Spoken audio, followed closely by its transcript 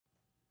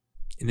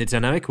In the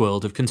dynamic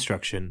world of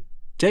construction,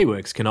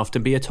 Dayworks can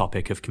often be a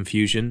topic of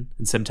confusion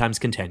and sometimes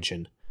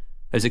contention.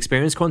 As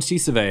experienced quantity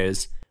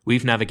surveyors,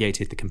 we've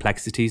navigated the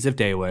complexities of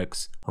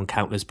Dayworks on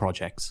countless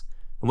projects,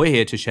 and we're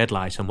here to shed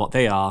light on what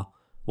they are,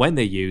 when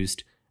they're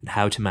used, and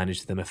how to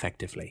manage them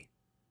effectively.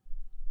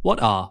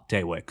 What are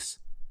Dayworks?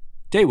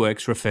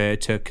 Dayworks refer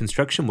to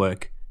construction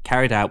work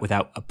carried out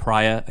without a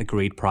prior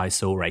agreed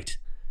price or rate,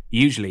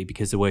 usually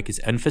because the work is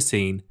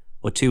unforeseen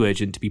or too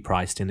urgent to be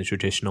priced in a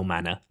traditional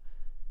manner.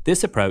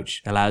 This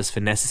approach allows for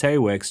necessary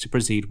works to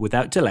proceed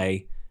without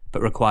delay,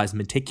 but requires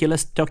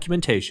meticulous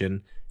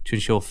documentation to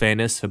ensure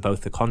fairness for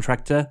both the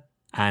contractor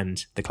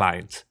and the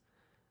client.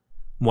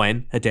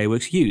 When are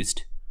Dayworks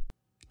used?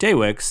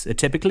 Dayworks are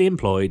typically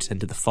employed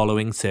under the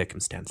following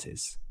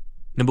circumstances.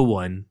 Number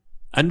 1.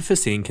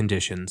 Unforeseen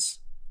conditions.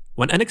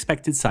 When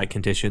unexpected site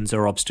conditions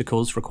or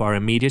obstacles require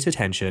immediate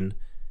attention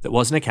that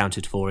wasn't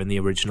accounted for in the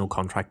original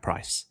contract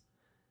price.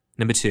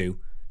 Number 2.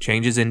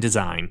 Changes in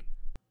design.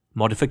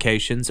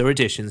 Modifications or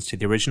additions to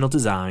the original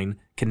design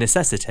can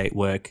necessitate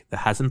work that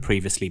hasn't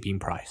previously been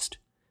priced.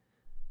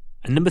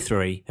 And number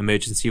 3,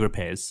 emergency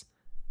repairs.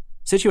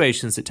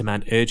 Situations that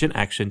demand urgent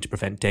action to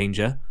prevent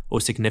danger or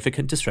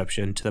significant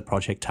disruption to the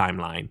project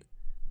timeline.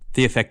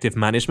 The effective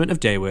management of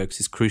Dayworks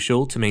is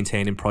crucial to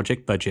maintaining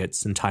project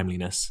budgets and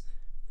timeliness.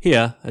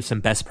 Here are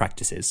some best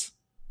practices.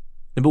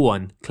 Number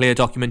 1, clear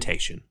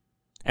documentation.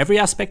 Every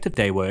aspect of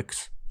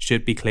Dayworks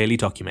should be clearly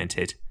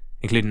documented,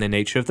 including the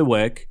nature of the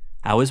work,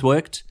 hours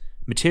worked,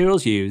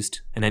 materials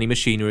used, and any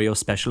machinery or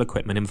special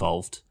equipment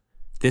involved.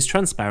 This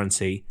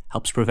transparency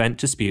helps prevent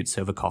disputes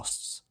over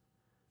costs.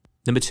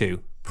 Number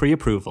 2,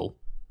 pre-approval.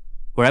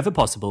 Wherever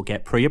possible,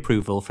 get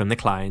pre-approval from the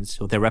client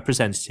or their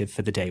representative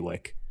for the day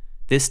work.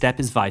 This step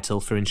is vital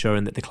for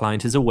ensuring that the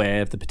client is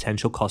aware of the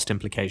potential cost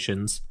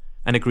implications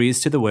and agrees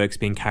to the works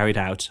being carried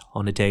out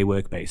on a day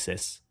work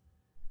basis.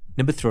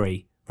 Number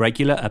 3,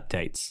 regular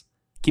updates.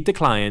 Keep the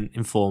client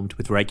informed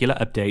with regular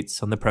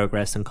updates on the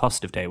progress and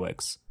cost of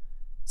Dayworks.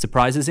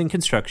 Surprises in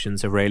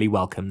constructions are rarely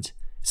welcomed,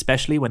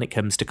 especially when it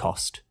comes to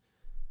cost.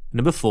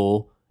 Number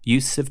 4,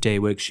 use of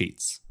Daywork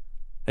sheets.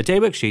 A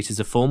Daywork sheet is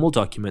a formal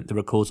document that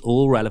records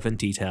all relevant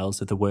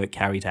details of the work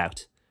carried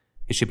out.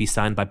 It should be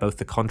signed by both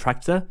the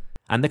contractor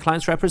and the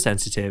client's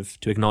representative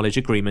to acknowledge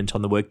agreement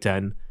on the work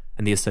done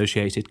and the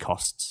associated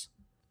costs.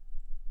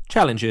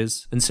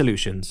 Challenges and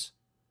solutions.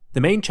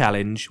 The main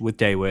challenge with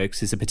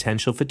Dayworks is the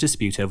potential for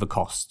dispute over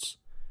costs.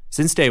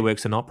 Since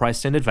Dayworks are not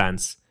priced in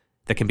advance,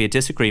 there can be a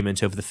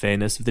disagreement over the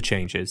fairness of the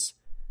changes.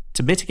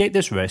 To mitigate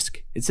this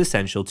risk, it's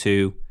essential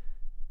to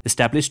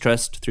establish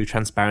trust through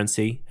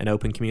transparency and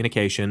open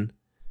communication,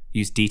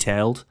 use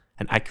detailed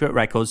and accurate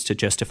records to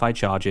justify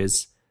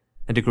charges,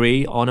 and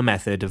agree on a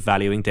method of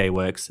valuing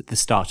Dayworks at the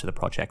start of the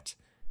project,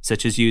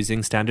 such as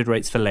using standard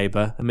rates for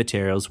labour and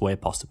materials where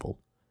possible.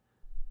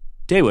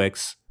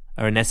 Dayworks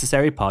are a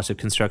necessary part of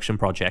construction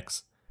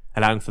projects,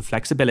 allowing for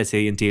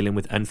flexibility in dealing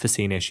with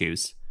unforeseen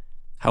issues.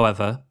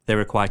 However, they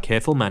require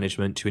careful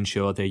management to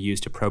ensure they are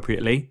used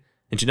appropriately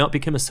and do not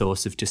become a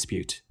source of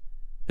dispute.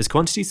 As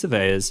quantity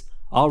surveyors,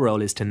 our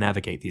role is to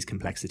navigate these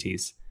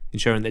complexities,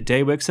 ensuring that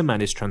Dayworks are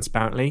managed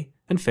transparently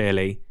and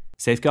fairly,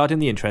 safeguarding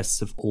the interests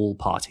of all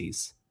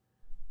parties.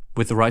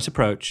 With the right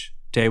approach,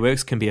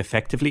 Dayworks can be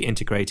effectively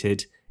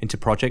integrated into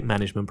project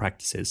management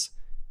practices,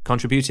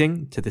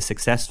 contributing to the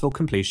successful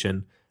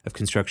completion of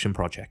construction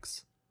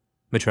projects.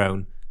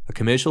 Metroun, a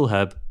commercial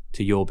hub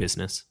to your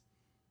business.